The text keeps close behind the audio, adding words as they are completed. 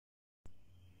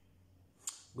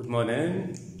Good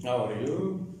morning. How are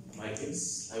you, my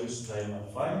kids? I wish that you are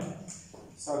fine.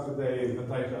 So today the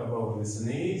title of our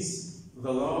lesson is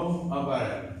the law of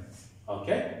arithmetic.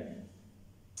 Okay.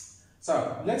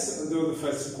 So let's do the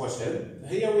first question.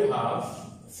 Here we have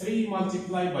 3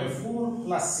 multiplied by 4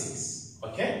 plus 6.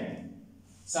 Okay.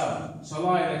 So shall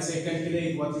I, let's say,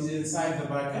 calculate what is inside the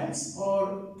brackets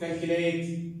or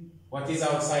calculate what is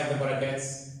outside the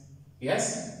brackets?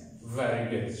 Yes. Very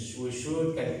good. We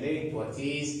should calculate what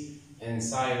is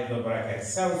inside the bracket.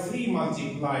 So 3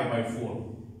 multiplied by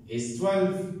 4 is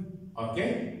 12.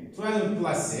 Okay? 12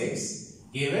 plus 6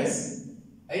 gives us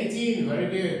 18. Very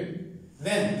good.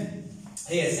 Then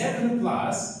here 7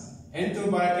 plus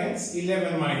into brackets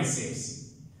 11 minus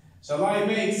 6. Shall I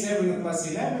make 7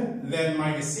 plus 11 then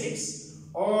minus 6,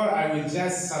 or I will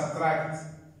just subtract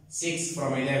 6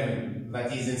 from 11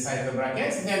 that is inside the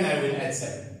brackets, then I will add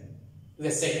 7. The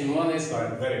second one is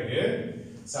correct. Very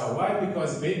good. So why?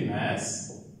 Because big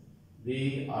mass,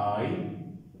 B-I,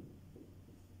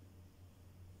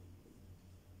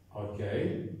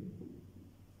 okay,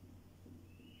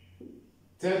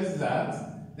 tells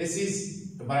that this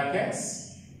is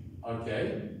brackets.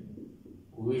 Okay,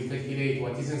 we will calculate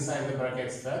what is inside the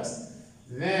brackets first.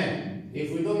 Then,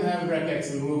 if we don't have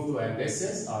brackets, we move to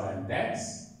indices or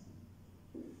index.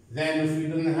 Then if we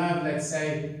don't have, let's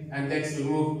say, index, we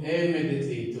move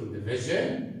immediately to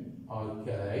division.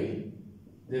 Okay,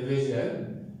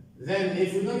 division. Then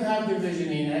if we don't have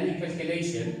division in any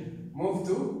calculation, move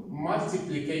to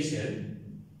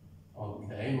multiplication.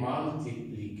 Okay,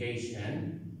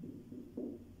 multiplication.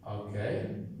 Okay.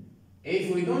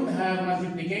 If we don't have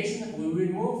multiplication, we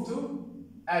will move to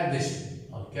addition.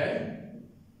 Okay,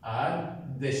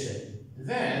 addition.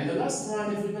 Then the last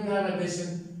one, if we don't have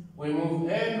addition, we move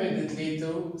immediately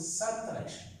to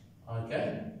subtraction.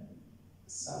 Okay?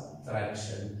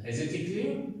 Subtraction. Is it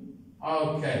clear?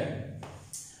 Okay.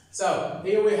 So,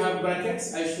 here we have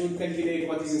brackets. I should calculate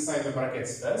what is inside the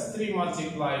brackets first. 3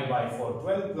 multiplied by 4,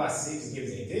 12 plus 6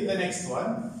 gives 18. The next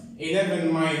one,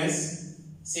 11 minus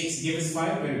 6 gives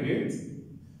 5. Very good.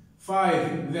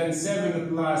 5, then 7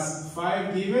 plus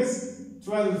 5 gives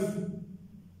 12.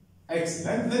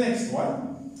 Excellent. The next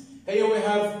one, here we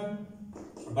have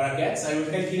brackets. I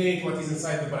will calculate what is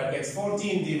inside the brackets.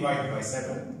 14 divided by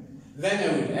 7. Then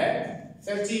I will add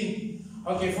 13.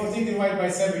 Okay, 14 divided by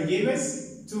 7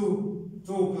 gives 2.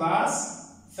 2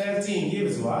 plus 13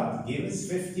 gives what?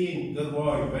 Gives 15. Good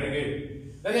boy. Very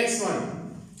good. The next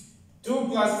one. 2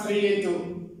 plus 3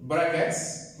 into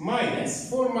brackets minus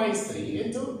 4 minus 3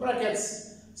 into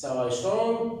brackets. So I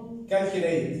shall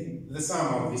calculate the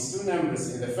sum of these two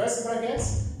numbers in the first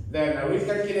brackets. Then I will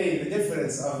calculate the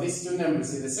difference of these two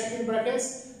numbers in the second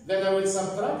brackets. Then I will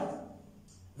subtract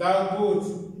the output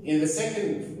in the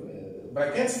second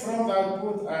brackets from the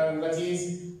output that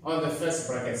is on the first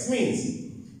brackets.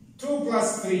 Means 2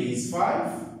 plus 3 is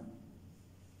 5.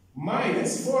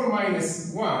 Minus 4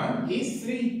 minus 1 is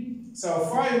 3. So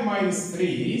 5 minus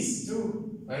 3 is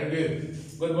 2. Very good.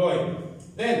 Good boy.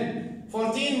 Then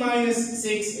 14 minus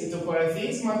 6 into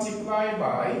parentheses multiplied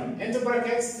by into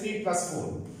brackets 3 plus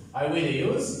 4. I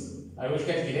will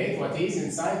calculate what is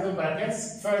inside the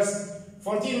brackets first.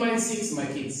 14 minus 6, my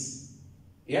kids.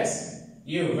 Yes?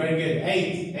 You, very good.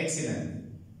 8,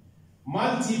 excellent.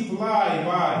 Multiply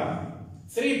by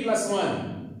 3 plus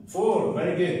 1, 4,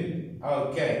 very good.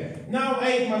 Okay. Now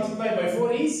 8 multiplied by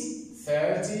 4 is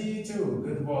 32.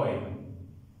 Good boy.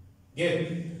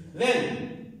 Good.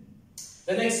 Then,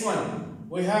 the next one,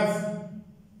 we have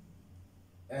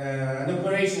an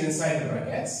operation inside the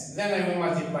brackets. Then I will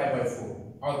multiply by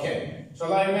 4. Okay.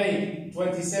 Shall I make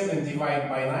 27 divided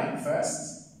by 9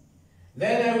 first?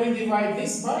 Then I will divide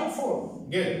this by 4.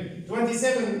 Good.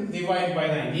 27 divided by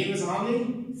 9 gives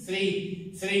only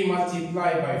 3. 3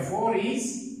 multiplied by 4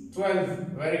 is 12.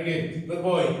 Very good. Good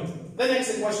boy. The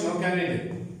next question, how can I read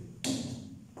it?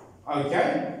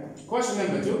 Okay. Question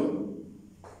number 2.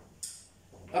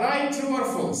 Write true or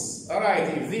false.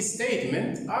 Write if this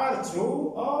statement are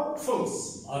true or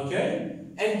false. Okay?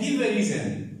 And give a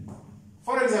reason.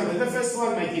 For example, the first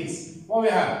one, my kids, what we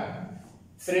have?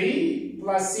 3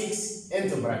 plus 6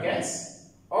 into brackets,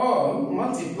 all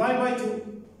multiplied by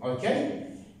 2. Okay?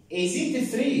 Is it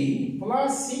 3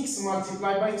 plus 6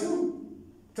 multiplied by 2?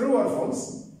 True or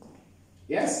false?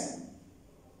 Yes?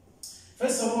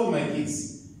 First of all, my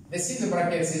kids, this is the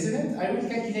brackets, isn't it? I will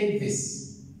calculate this.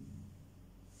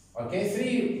 Okay,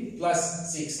 3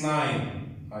 plus 6,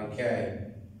 9. Okay.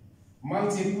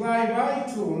 Multiply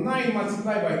by 2. 9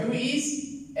 multiplied by 2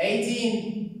 is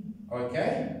 18.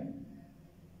 Okay.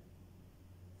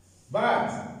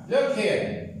 But, look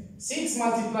here. 6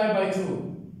 multiplied by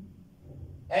 2.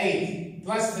 8.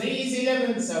 plus 3 is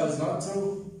 11, so it's not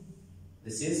true.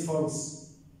 This is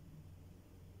false.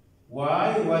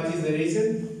 Why? What is the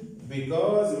reason?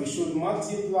 Because we should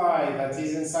multiply that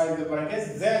is inside the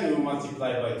brackets, then we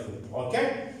multiply by 2.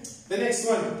 Okay? The next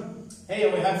one.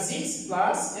 Here we have 6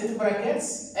 plus, into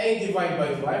brackets, 8 divided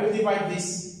by 2. I will divide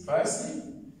this firstly.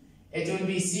 It will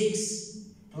be 6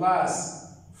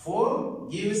 plus 4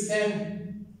 gives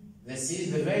 10. This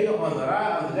is the value on the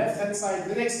right, on the left hand side.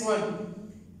 The next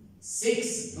one.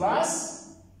 6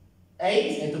 plus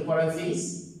 8 into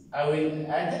parentheses. I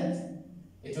will add it.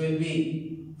 It will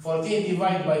be 14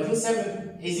 divided by 2,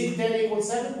 7. Is it 10 equals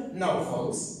 7? No,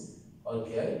 false.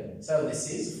 Okay, so this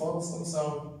is false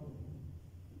also.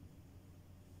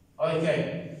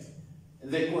 Okay,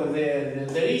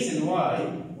 the reason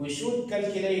why we should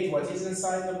calculate what is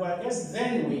inside the brackets,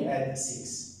 then we add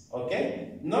 6.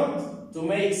 Okay, not to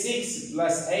make 6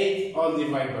 plus 8 all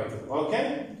divided by 2.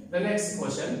 Okay, the next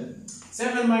question.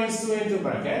 7 minus 2 into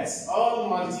brackets, all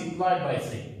multiplied by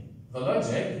 3. The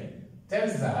logic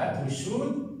tells that we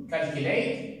should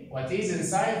calculate what is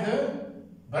inside the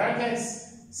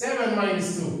brackets. 7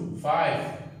 minus 2,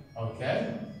 5.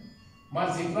 Okay,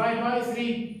 multiplied by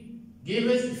 3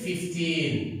 gives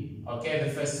 15. Okay,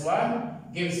 the first one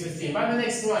gives 15. But the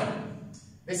next one,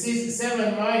 this is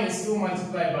 7 minus 2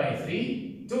 multiplied by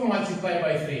 3. 2 multiplied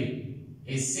by 3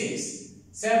 is 6.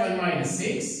 7 minus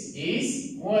 6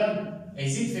 is 1.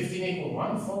 Is it 15 equal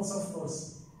 1? False, of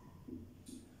course.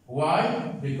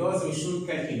 Why? Because we should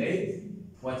calculate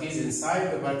what is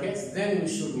inside the brackets, then we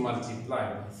should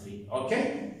multiply by 3.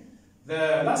 Okay?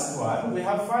 The last one, we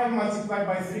have 5 multiplied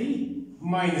by 3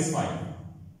 minus 5.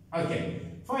 Okay,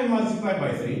 5 multiplied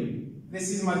by 3, this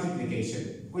is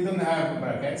multiplication. We don't have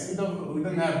brackets, we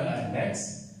don't have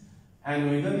legs,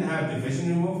 and we don't have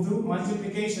division. We move to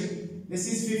multiplication. This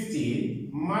is 15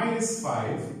 minus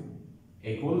 5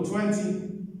 equal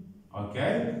 20.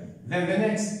 Okay, then the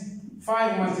next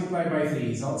 5 multiplied by 3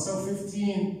 is also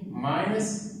 15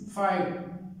 minus 5.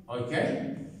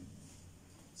 Okay,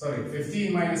 sorry,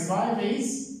 15 minus 5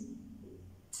 is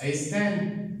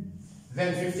 10.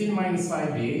 Then 15 minus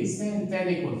 5 is 10. 10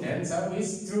 equals 10, so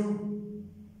it's true.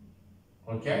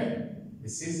 Okay,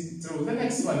 this is true. The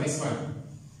next one, this one.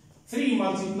 3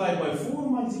 multiplied by 4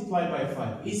 multiplied by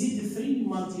 5. Is it 3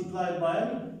 multiplied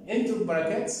by, into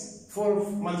brackets,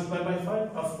 4 multiplied by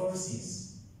 5? Of course,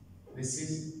 yes. This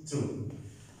is true.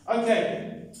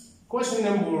 Okay, question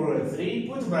number 3.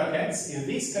 Put brackets in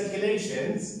these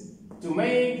calculations to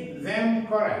make them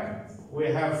correct. We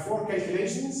have 4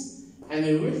 calculations, and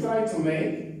we will try to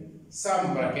make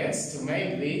some brackets to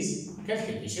make this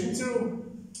calculation true.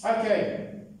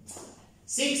 Okay,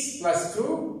 6 plus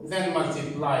 2, then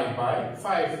multiply by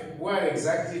 5. Where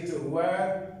exactly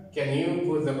where can you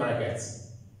put the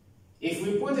brackets? If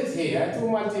we put it here, 2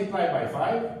 multiplied by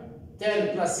 5,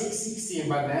 10 plus 6, 16,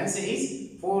 but the answer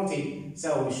is 40.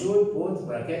 So we should put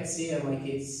brackets here, my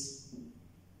kids.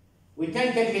 We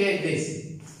can calculate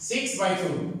this. 6 by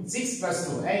 2, 6 plus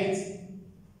 2, 8.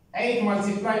 8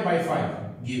 multiplied by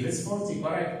 5 gives 40,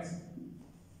 correct?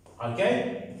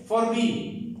 Okay? For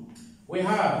B, we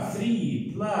have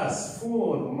 3 plus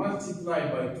 4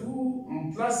 multiplied by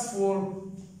 2 plus 4.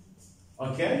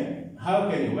 Okay? How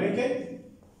can you make it?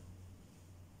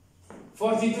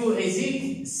 42, is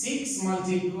it 6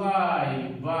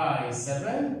 multiplied by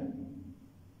 7?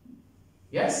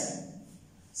 Yes?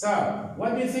 So,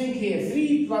 what do you think here?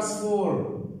 3 plus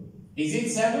 4, is it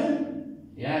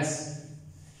 7? Yes.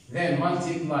 Then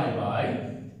multiply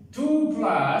by 2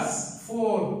 plus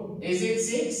 4. Is it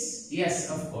 6?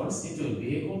 Yes, of course, it will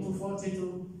be equal to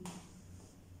 42.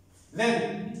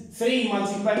 Then 3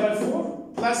 multiplied by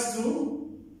 4 plus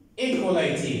 2 equal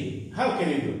 18. How can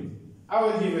you do it? I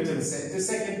will give it a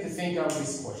second to think of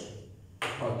this question.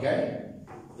 Okay?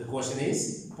 The question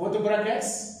is, put the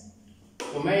brackets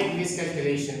to make this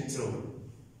calculation true.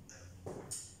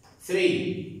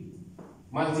 3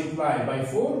 multiplied by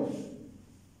 4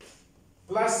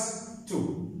 plus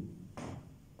 2.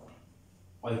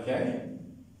 Okay?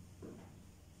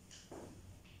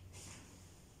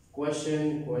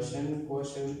 Question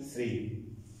 3.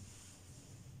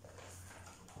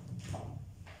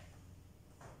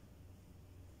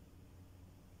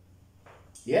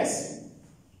 Yes?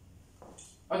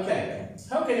 Okay.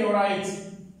 How can you write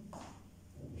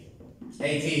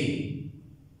 18?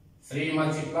 3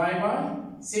 multiplied by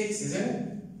 6, isn't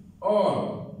it?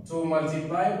 Or 2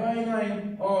 multiplied by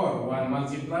 9, or 1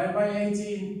 multiplied by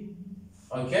 18.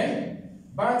 Okay?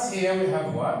 But here we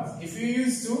have what? If you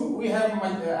use 2, we have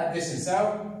addition,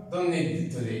 so don't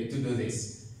need to do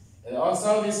this.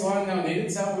 Also this one no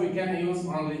needed, so we can use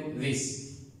only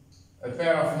this. a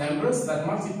pair of numbers that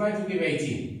multiply to give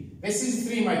 18. This is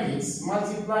 3, my kids.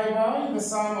 Multiply by the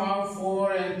sum of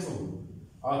 4 and 2.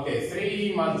 Okay,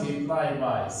 3 multiplied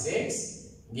by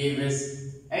 6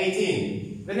 gives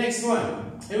 18. The next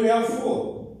one, here we have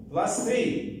 4 plus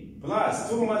 3 plus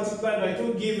 2 multiplied by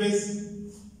 2 gives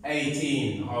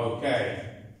 18. Okay.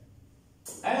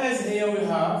 As here we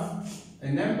have a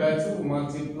number 2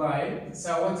 multiplied.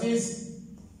 So what is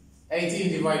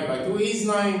 18 divided by 2 is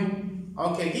 9.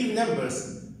 Okay, give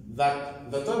numbers that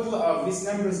the total of these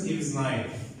numbers gives 9.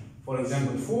 For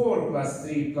example, 4 plus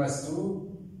 3 plus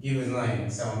 2 gives 9.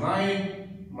 So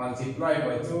 9 multiplied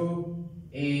by 2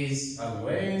 is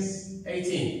always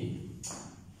 18.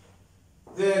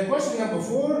 The question number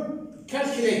 4,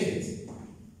 calculate it.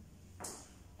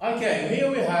 Okay, here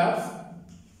we have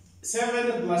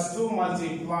 7 plus 2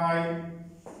 multiplied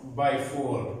by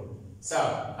 4. So,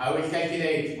 I will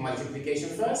calculate multiplication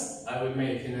first. I will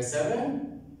make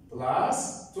 7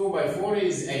 plus 2 by 4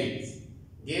 is 8.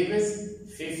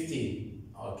 Gives 50.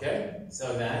 Okay,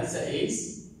 so the answer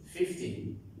is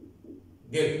 50.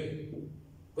 Good.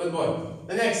 Good boy.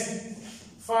 The next,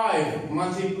 5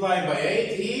 multiplied by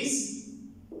 8 is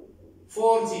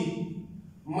 40.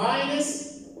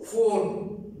 Minus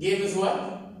 4 gives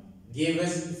what?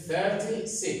 Gives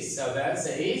 36. So the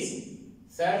answer is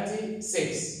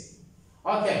 36.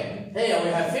 Okay, here we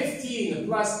have 15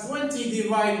 plus 20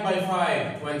 divided by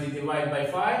 5. 20 divided by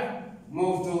 5.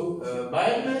 Move to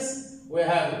minus. We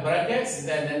have brackets,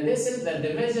 then addition, then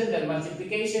division, then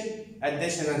multiplication,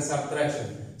 addition and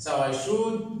subtraction. So I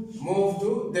should move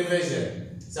to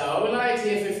division. So I will write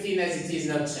here 15 as it is,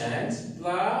 not changed,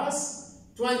 plus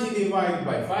 20 divided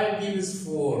by 5 gives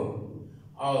 4.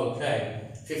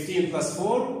 Okay. 15 plus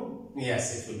 4,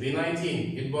 yes, it will be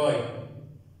 19. Good boy.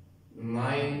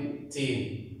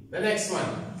 19. The next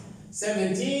one.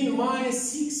 17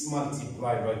 minus 6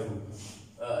 multiplied by 2.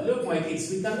 Look, my kids,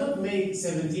 we cannot make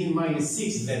 17 minus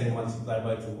 6 then multiply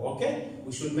by 2, okay?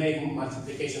 We should make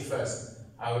multiplication first.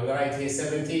 I will write here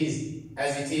 17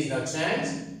 as it is, not change.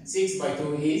 6 by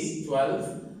 2 is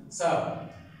 12. So,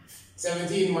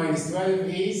 17 minus 12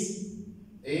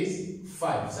 is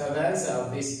 5. So, the answer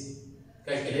of this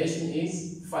calculation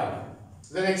is 5.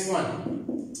 The next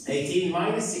one, 18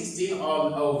 minus 16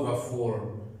 all over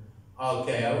 4.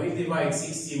 Okay, I will divide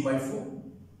 16 by 4,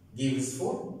 gives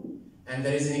 4. And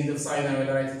there is a negative sign, I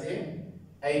will write it here.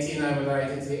 18, I will write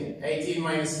it here. 18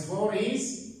 minus 4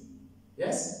 is,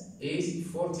 yes, is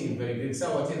 14. Very good.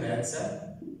 So what is the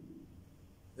answer?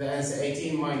 The answer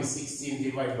 18 minus 16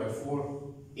 divided by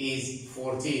 4 is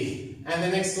 14. And the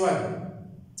next one,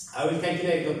 I will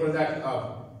calculate the product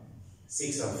of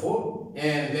 6 and 4,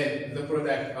 and then the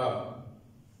product of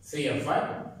 3 and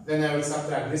 5. Then I will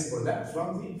subtract this product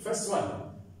from the first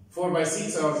one. 4 by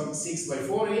 6 or 6 by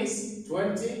 4 is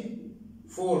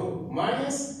 24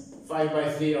 minus 5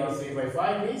 by 3 or 3 by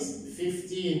 5 is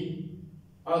 15.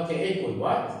 Okay, equal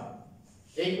what?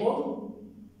 Equal,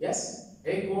 yes,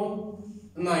 equal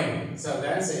 9. So the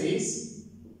answer is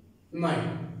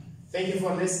 9. Thank you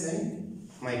for listening,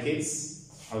 my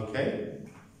kids. Okay.